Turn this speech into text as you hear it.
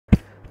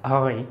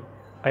Hi,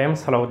 I am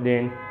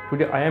Salahuddin.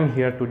 Today I am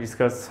here to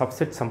discuss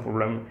subset sum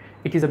problem.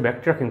 It is a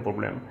backtracking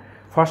problem.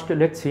 First,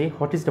 let's see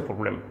what is the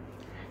problem.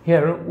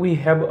 Here we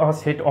have a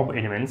set of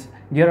elements.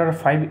 There are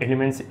 5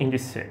 elements in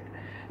this set,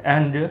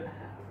 and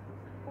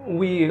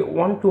we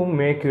want to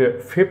make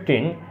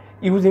 15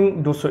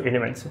 using those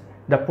elements.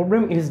 The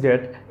problem is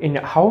that in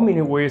how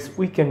many ways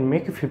we can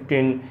make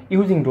 15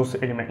 using those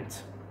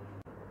elements.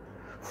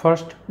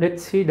 First,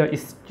 let's see the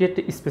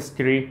state space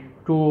tree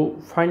to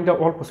find the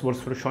all possible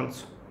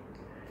solutions.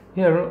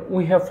 Here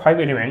we have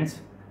 5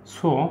 elements,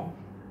 so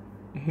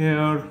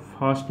here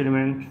first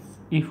element,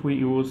 if we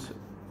use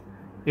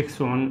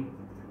x1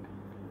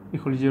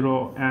 equals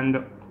 0,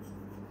 and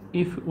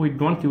if we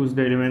don't use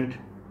the element,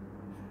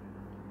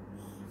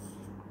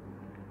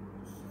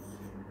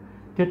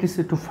 that is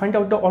to find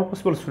out the all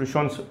possible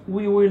solutions,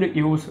 we will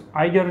use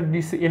either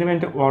this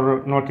element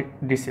or not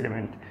this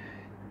element.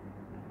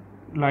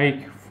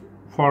 Like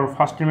for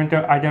first element,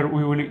 either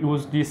we will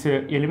use this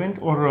element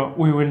or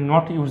we will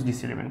not use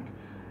this element.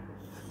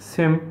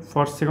 Same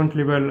for second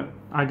level,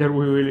 either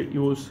we will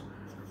use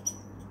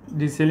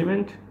this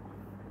element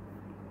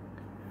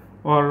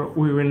or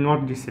we will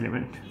not this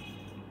element.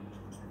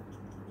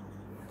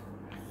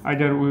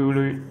 Either we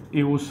will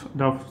use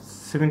the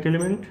second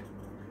element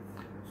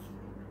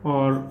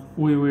or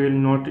we will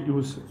not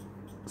use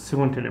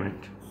second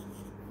element.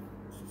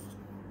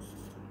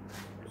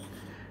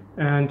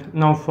 And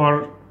now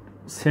for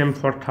same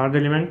for third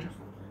element,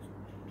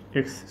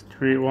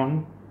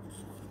 x31,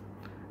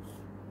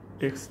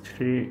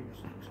 x3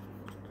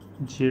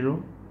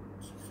 0.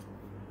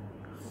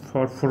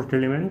 For fourth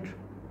element,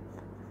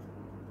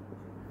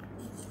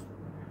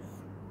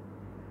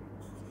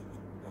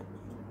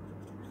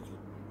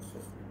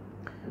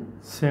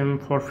 same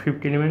for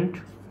fifth element,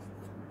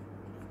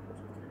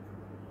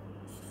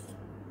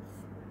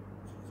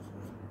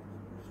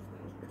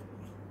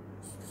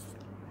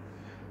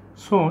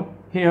 so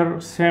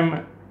here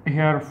same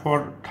here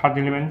for third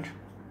element,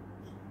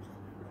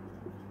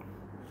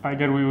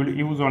 either we will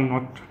use or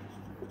not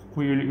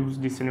we will use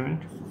this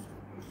element.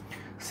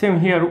 Same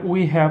here,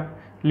 we have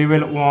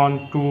level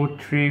 1, 2,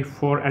 3,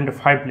 4 and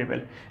 5 level,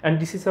 and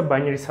this is a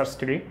binary search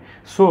tree,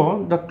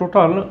 so the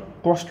total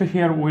cost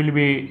here will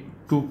be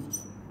 2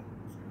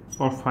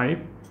 or 5,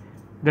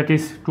 that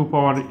is 2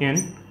 power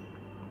n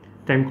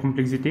time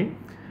complexity,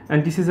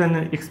 and this is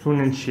an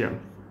exponential.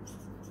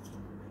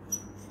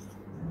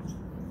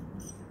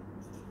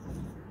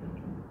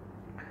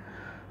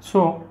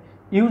 So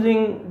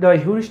using the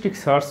heuristic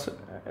search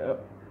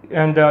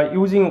and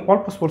using all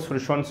possible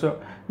solutions,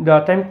 the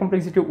time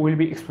complexity will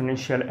be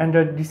exponential,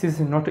 and this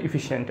is not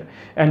efficient,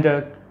 and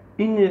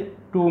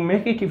to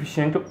make it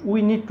efficient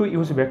we need to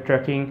use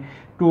backtracking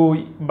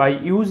by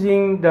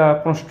using the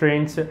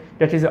constraints,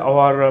 that is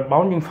our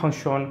bounding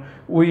function.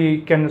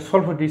 We can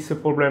solve this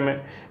problem in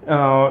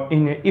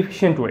an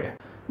efficient way.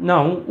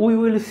 Now we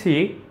will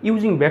see,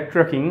 using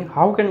backtracking,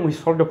 how can we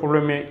solve the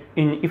problem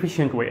in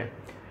efficient way.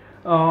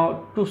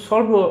 To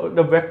solve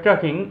the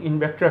backtracking, in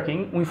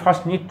backtracking we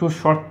first need to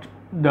sort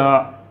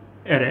the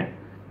array,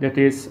 that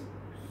is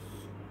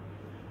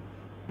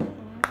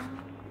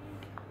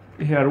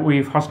here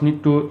we first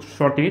need to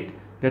sort it,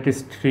 that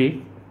is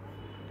 3,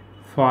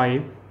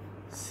 5,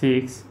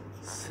 6,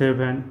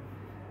 7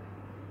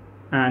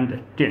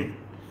 and 10,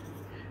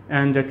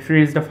 and the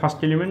 3 is the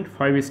first element,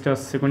 5 is the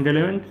second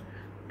element,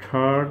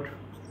 third,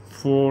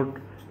 fourth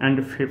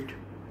and fifth.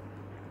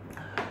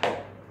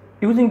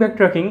 Using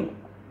backtracking,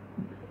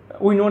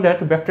 we know that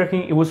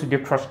backtracking uses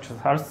depth first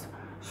search,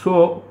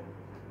 so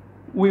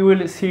we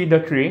will see the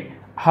tree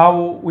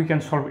how we can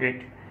solve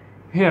it.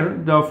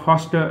 Here the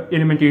first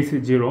element is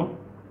 0,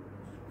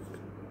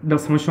 the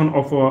summation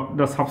of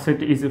the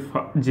subset is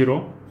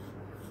 0,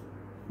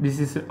 this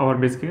is our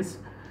base case.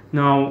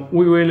 Now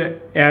we will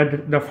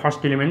add the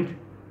first element,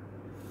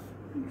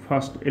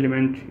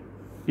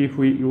 if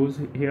we use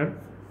here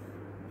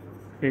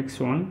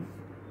x1,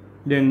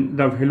 then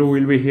the value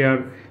will be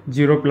here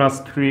 0 plus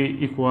 3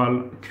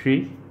 equal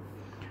 3.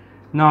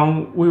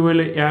 Now we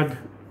will add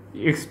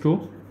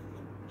x2,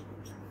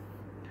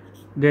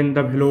 then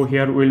the value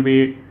here will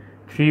be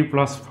 3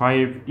 plus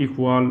 5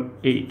 equal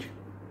 8.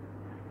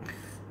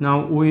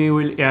 Now we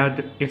will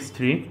add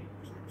x3,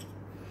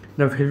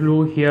 the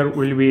value here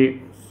will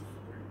be,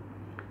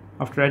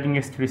 after adding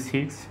x3,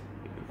 6,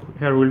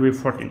 here will be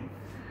 14.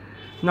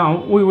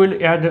 Now we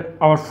will add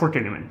our fourth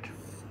element,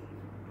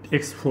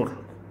 x4.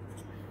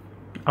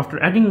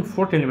 After adding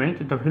fourth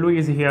element, the value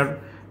is here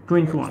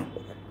 21.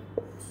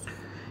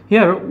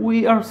 Here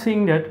we are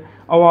seeing that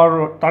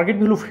our target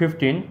value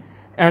 15,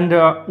 and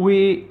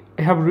we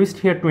have reached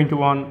here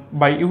 21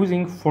 by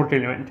using fourth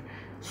element.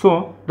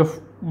 So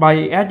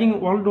by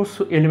adding all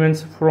those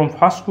elements from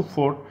first to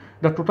fourth,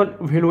 the total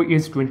value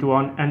is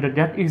 21, and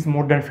that is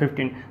more than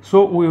 15.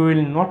 So we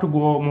will not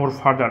go more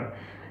further.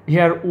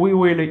 Here we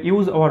will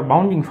use our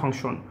bounding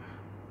function,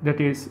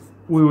 that is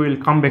we will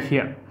come back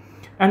here,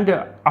 and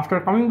after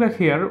coming back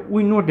here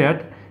we know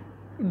that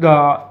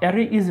the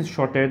array is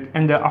sorted,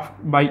 and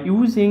by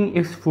using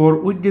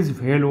x4 with this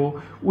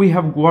value, we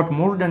have got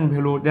more than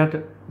value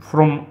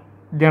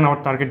than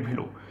our target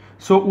value.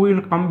 So we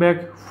will come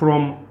back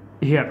from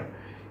here.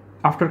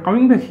 After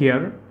coming back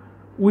here,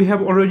 we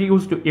have already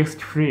used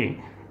x3,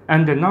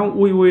 and now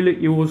we will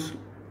use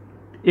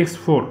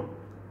x4.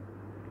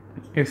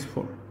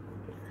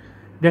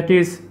 That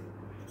is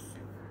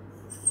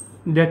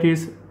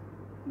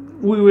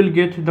we will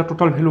get the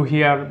total value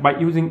here by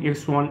using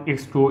x1,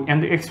 x2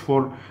 and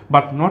x4,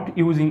 but not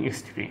using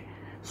x3.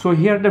 So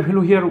here the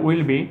value here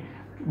will be,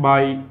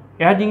 by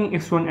adding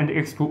x1 and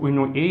x2 we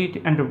know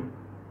 8, and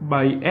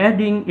by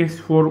adding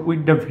x4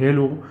 with the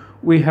value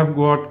we have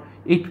got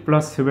 8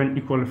 plus 7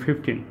 equal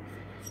 15.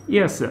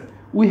 Yes,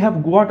 we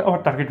have got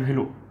our target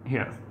value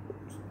here.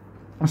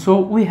 So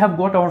we have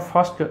got our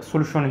first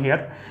solution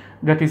here,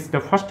 that is the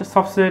first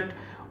subset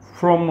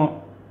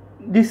from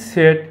this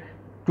set.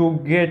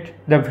 To get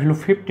the value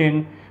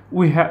 15,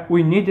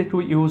 we needed to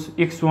use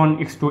x1,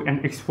 x2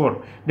 and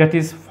x4. That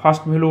is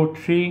first value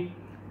 3,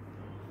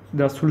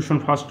 the solution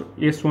first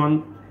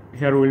s1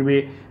 here will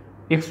be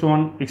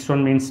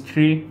x1 means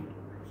 3,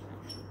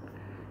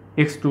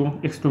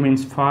 x2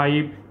 means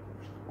 5,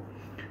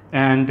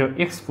 and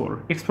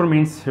x4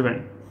 means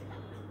 7.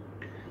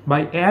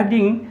 By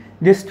adding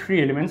these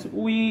three elements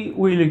we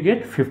will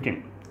get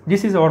 15.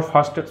 This is our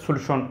first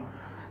solution.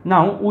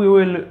 Now we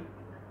will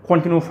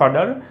continue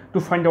further to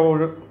find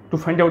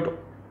out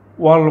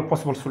all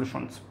possible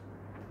solutions.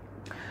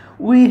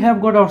 We have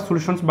got our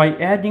solutions by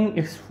adding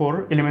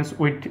x4 elements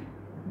with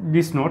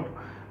this node.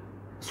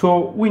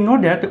 So we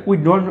know that we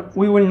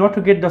will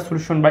not get the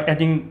solution by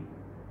adding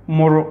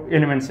more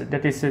elements.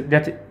 That is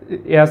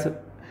as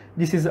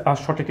this is a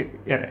sorted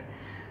array.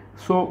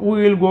 So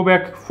we will go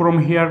back from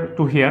here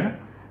to here,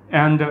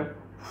 and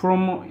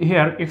from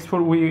here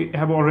x4 we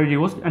have already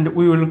used, and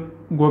we will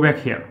go back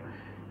here.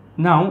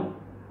 Now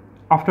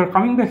after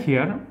coming back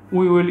here,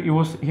 we will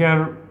use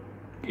here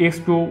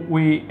x2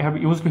 we have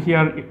used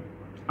here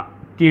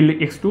till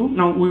x2.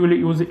 Now we will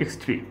use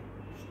x3.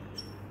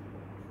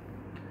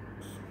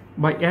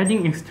 By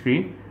adding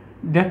x3,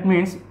 that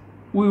means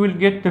we will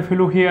get the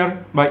value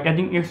here by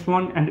adding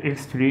x1 and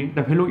x3.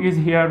 The value is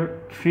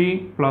here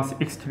 3 plus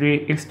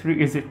x3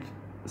 is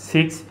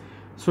 6,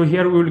 so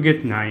here we will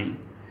get 9.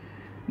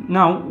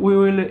 Now we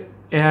will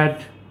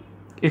add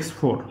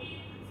x4.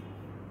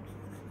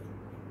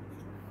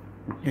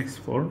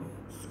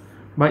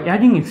 By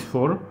adding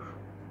x4,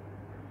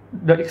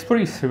 the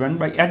x4 is 7.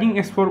 By adding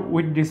x4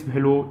 with this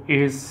value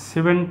is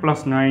 7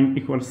 plus 9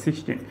 equals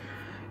 16.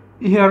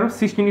 Here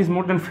 16 is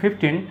more than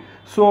 15,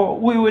 so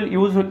we will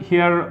use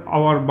here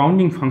our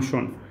bounding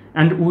function,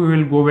 and we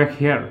will go back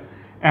here.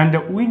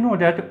 And we know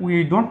that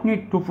we don't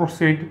need to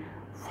proceed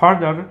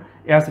further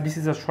as this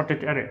is a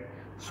sorted array.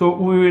 So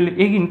we will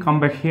again come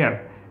back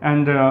here,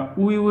 and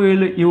we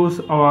will use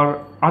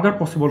our other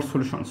possible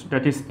solutions,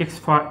 that is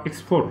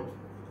x4.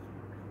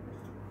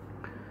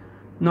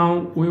 Now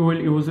we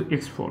will use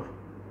x4.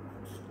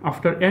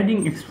 After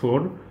adding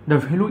x4, the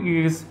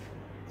value is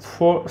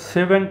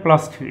 7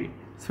 plus 3.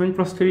 7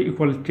 plus 3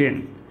 equals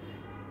 10.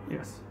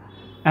 Yes.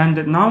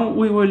 And now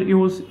we will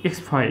use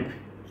x5.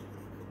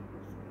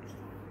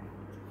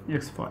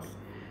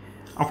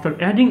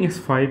 After adding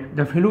x5,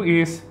 the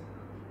value is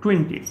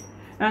 20.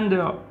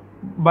 And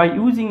by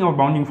using our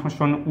bounding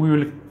function, we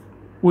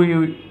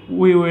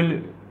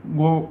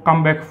will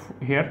come back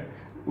here,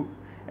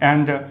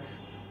 and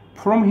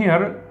from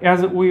here,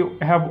 as we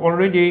have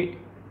already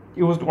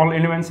used all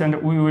elements,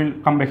 and we will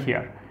come back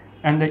here,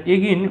 and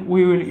again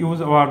we will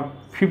use our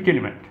fifth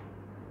element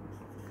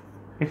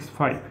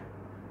x5.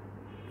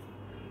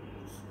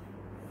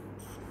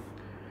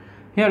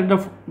 Here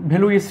the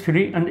value is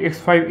 3 and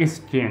x5 is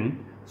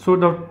 10, so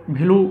the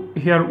value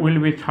here will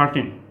be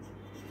 13.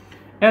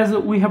 As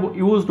we have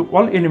used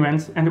all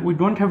elements and we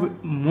don't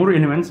have more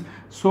elements,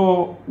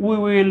 so we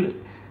will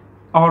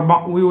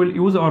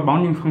use our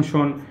bounding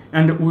function,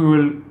 and we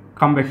will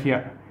come back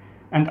here.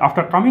 And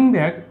after coming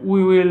back,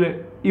 we will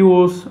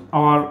use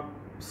our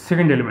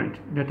second element,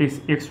 that is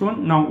x1.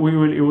 Now we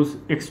will use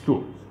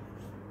x2.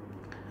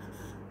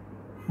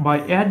 By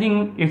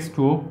adding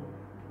x2,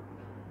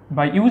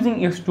 by using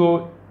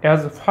x2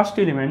 as the first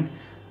element,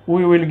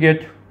 we will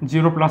get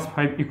 0 plus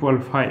 5 equal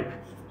 5.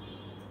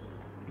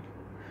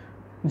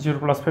 0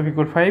 plus 5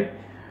 equal 5.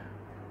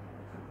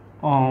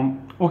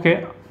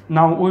 Okay,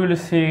 now we will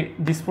see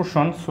this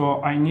portion,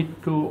 so I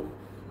need to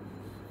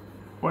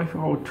wipe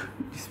out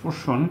this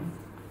portion.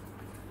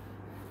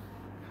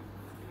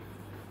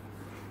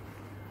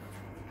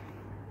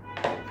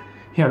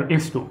 Here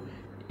x2,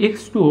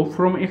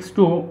 from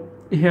x2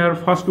 here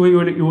first we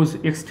will use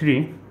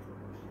x3.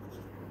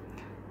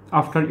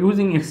 After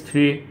using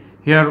x3,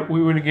 here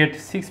we will get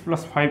 6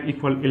 plus 5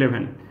 equal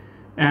 11,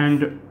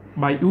 and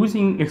by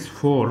using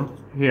x4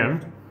 here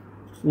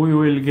we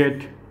will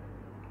get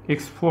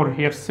x4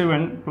 here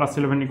 7 plus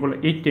 11 equal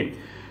 18.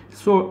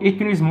 So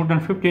 18 is more than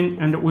 15,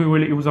 and we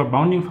will use our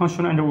bounding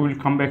function, and we will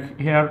come back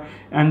here,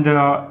 and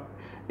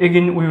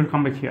again we will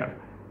come back here,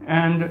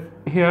 and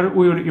here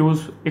we will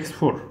use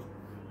x4.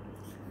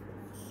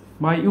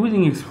 By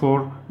using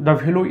x4, the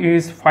value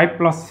is 5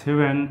 plus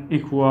 7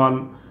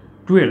 equal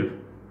 12,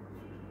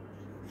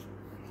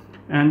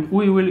 and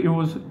we will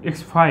use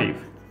x5,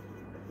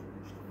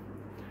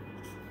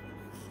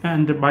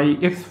 and by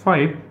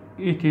x5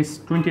 it is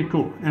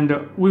 22, and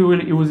we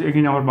will use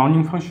again our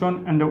bounding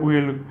function, and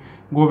we will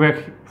go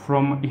back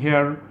from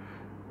here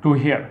to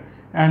here,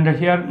 and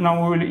here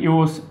now we will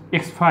use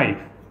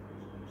x5.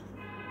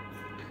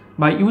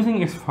 By using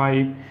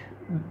x5,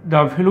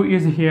 the value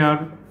is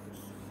here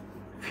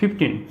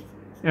 15,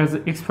 as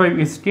x5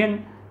 is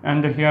 10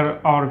 and here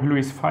our value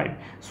is 5.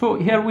 So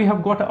here we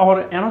have got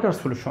our another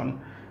solution,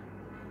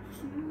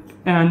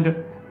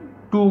 and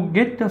to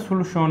get the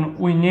solution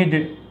we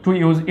need to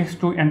use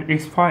x2 and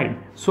x5.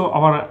 So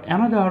our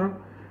another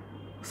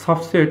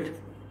subset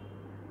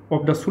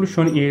of the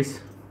solution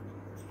is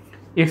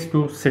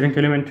x2 second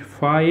element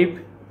 5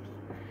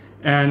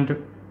 and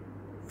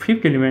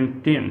fifth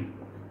element 10.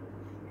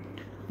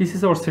 This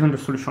is our second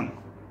solution.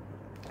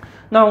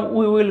 Now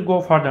we will go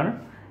further.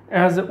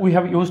 As we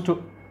have used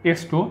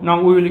x2,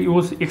 now we will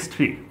use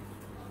x3.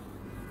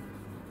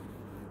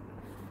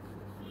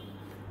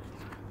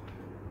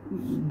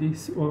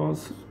 This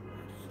was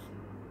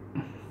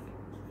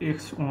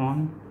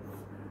x1,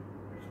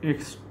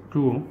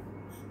 x2.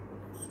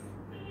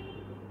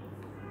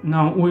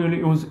 Now we will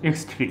use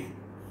x3.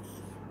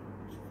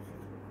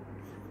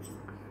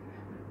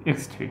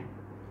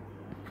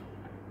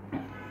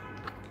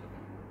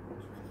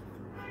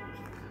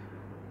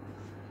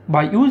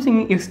 By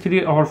using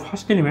x3, our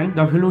first element,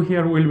 the value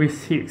here will be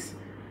 6,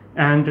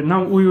 and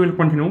now we will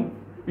continue.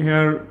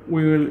 Here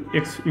we will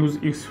use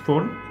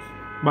x4.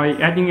 By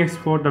adding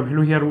x4, the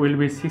value here will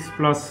be 6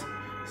 plus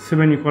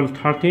 7 equal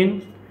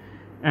 13,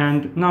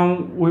 and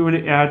now we will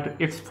add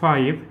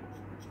x5.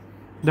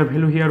 The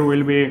value here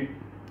will be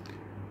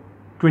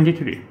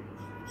 23.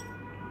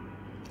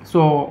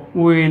 So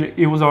we will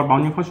use our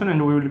bounding function,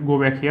 and we will go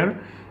back here,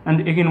 and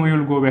again we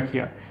will go back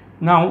here.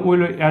 Now we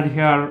will add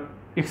here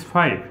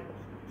x5.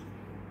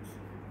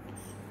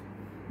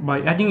 By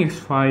adding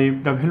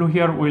x5, the value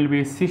here will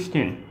be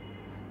 16.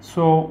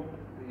 So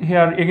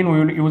here again we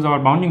will use our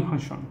bounding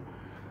function.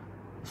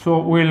 So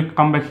we will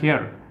come back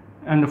here,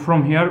 and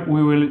from here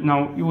we will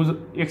now use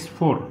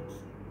x4.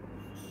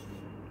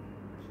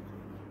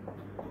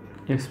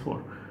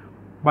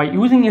 By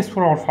using x4,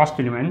 our first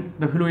element,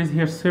 the value is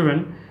here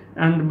 7,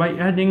 and by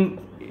adding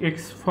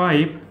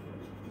x5,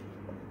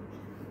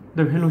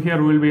 the value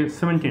here will be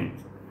 17.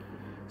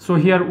 So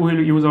here we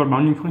will use our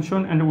bounding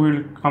function, and we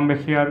will come back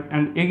here,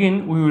 and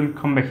again we will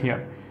come back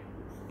here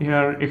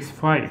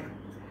x5.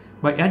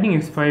 By adding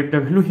x5, the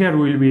value here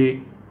will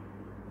be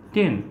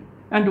 10,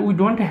 and we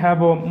don't have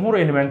more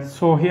elements,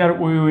 so here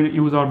we will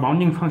use our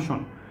bounding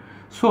function.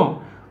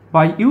 So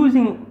by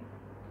using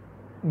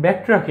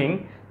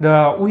backtracking,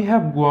 we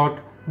have got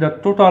the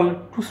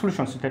total two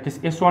solutions, that is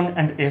S1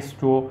 and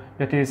S2.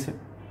 That is,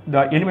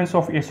 the elements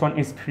of S1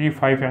 is 3,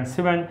 5 and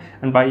 7,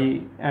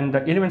 and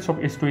the elements of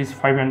S2 is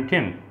 5 and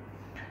 10.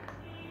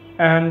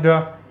 And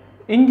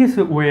in this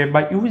way,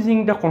 by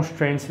using the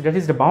constraints, that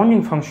is the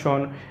bounding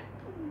function,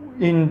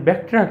 in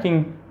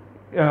backtracking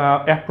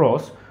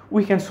approach,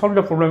 we can solve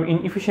the problem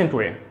in efficient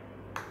way.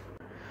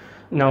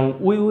 Now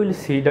we will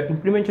see the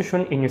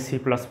implementation in C++.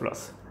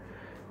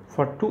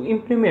 To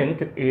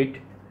implement it,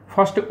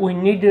 first we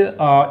need an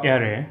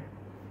array,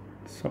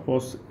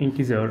 suppose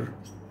integer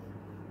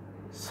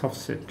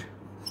subset,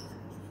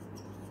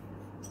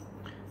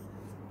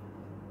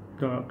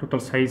 the total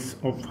size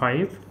of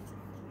 5,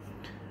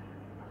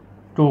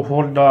 to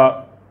hold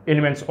the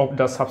elements of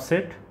the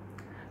subset.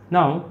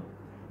 Now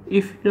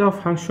if the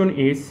function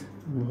is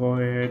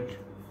void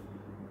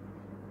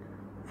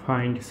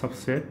find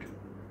subset,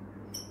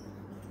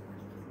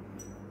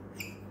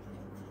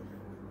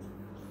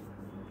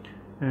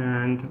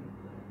 and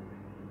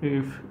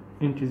if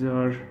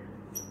integer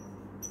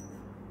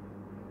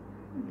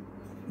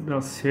the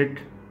set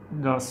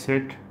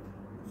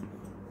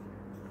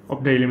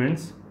of the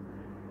elements,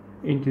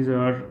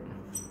 integer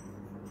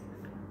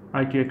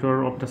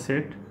iterator of the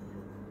set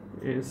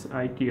is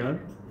itr,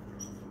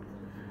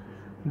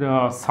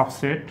 the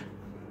subset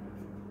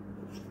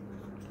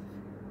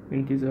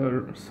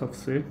integer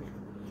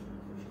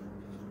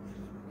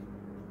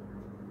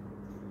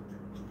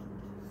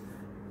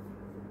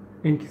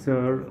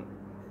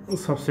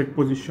subset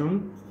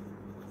position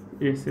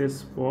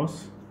ss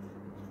pos,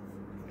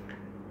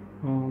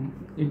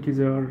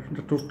 integer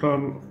the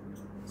total,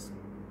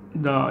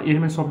 the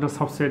elements of the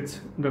subsets,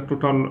 the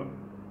total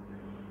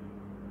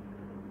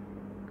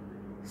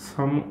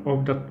sum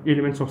of the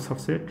elements of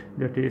subset,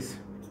 that is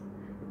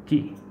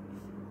t.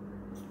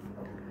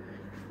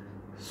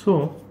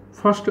 So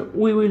first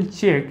we will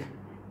check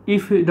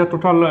if the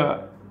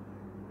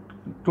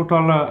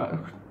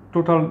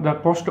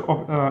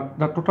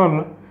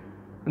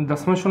the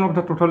summation of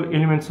the total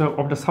elements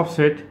of the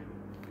subset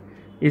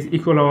is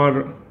equal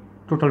our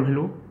total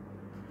value.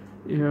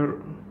 Here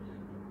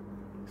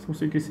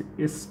suppose it is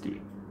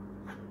st,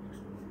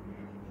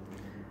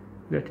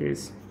 that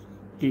is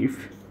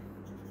if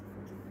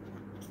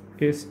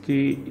st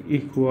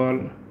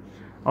equal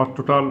our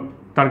total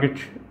target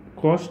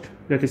cost,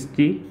 that is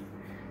T.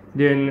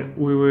 Then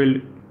we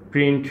will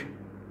print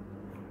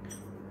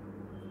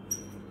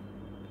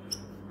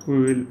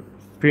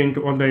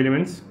all the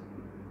elements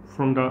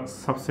from the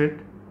subset,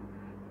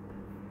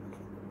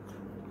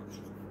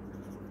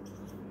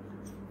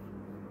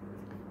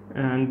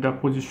 and the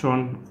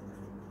position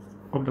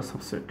of the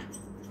subset,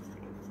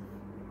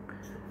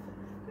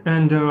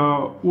 and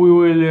we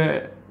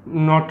will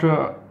not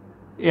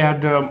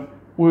add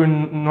we will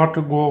not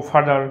go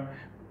further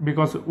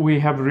because we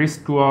have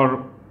reached to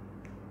our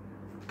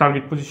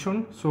target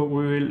position, so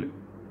we will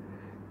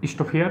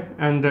stop here.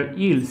 And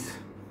else,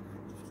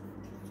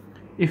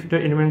 if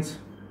the elements,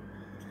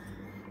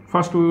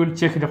 first we will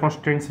check the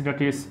constraints,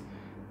 that is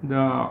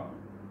the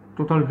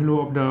total value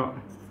of the,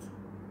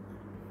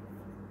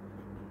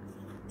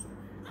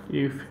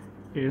 if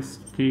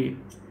st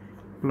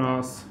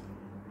plus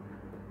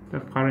the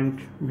current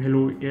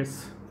value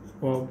s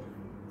of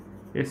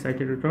s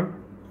iterator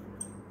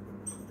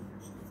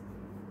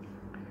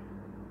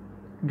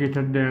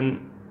greater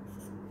than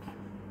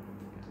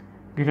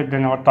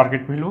our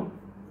target value,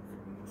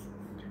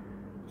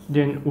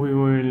 then we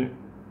will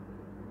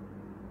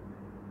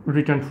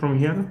return from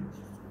here.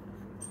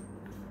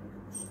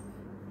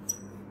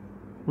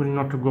 We will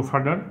not go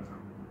further.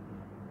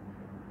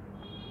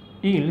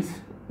 Else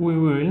we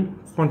will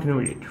continue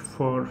it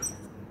for,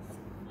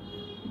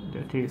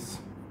 that is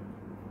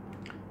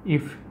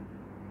if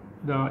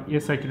the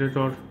s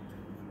iterator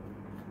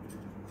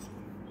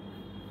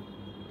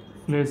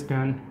less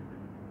than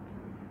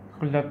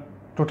the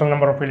total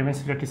number of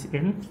elements, that is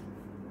n,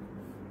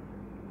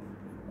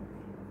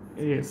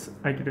 s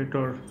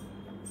iterator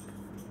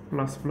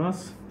plus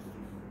plus,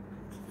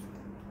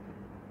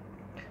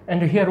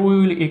 and here we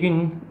will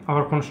again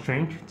our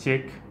constraint,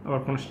 check our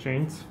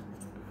constraints,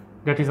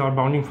 that is our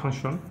bounding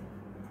function,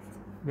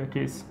 that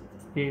is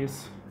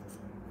s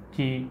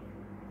t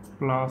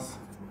plus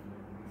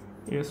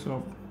s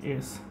of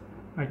s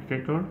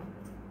iterator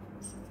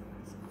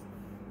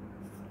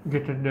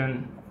greater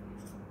than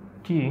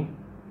t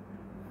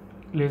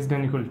less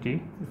than equal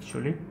t,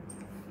 actually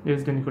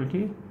less than equal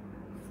t.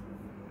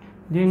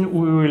 Then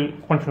we will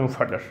continue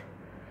further,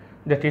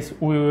 that is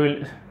we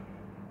will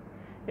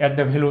add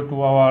the value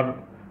to our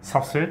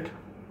subset,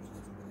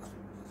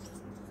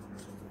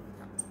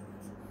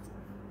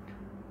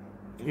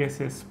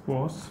 ss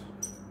pos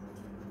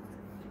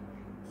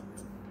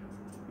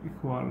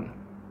equal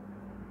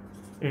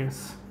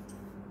s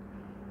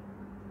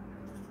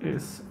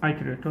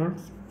iterator,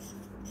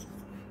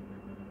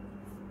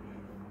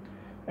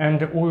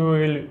 and we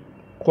will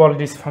call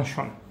this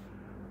function,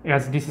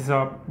 as this is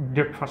a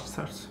depth first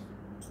search,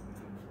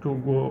 to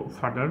go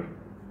further,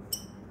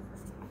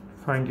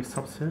 find the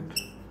subset,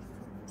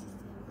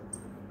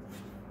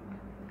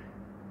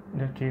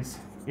 that is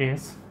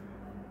s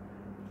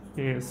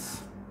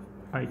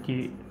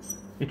it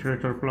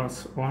iterator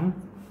plus 1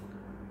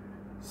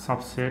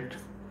 subset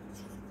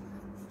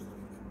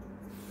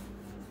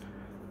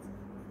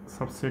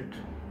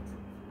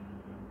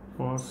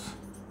was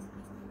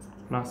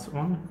plus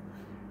 1,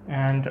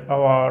 and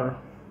our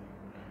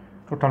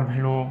total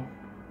value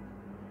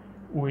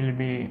will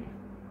be,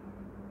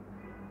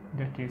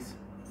 that is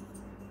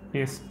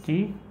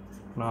st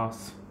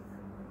plus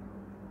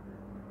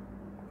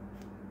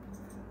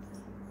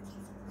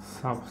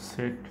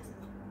subset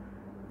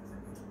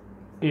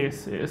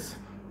ss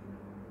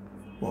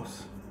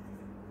was.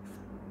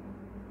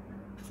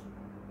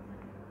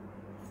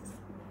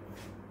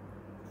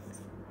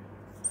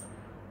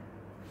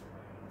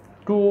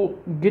 To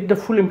get the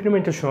full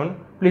implementation,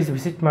 please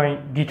visit my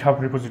GitHub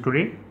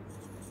repository.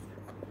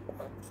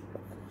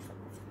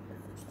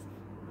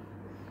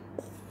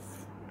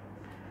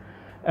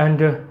 And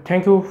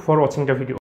thank you for watching the video.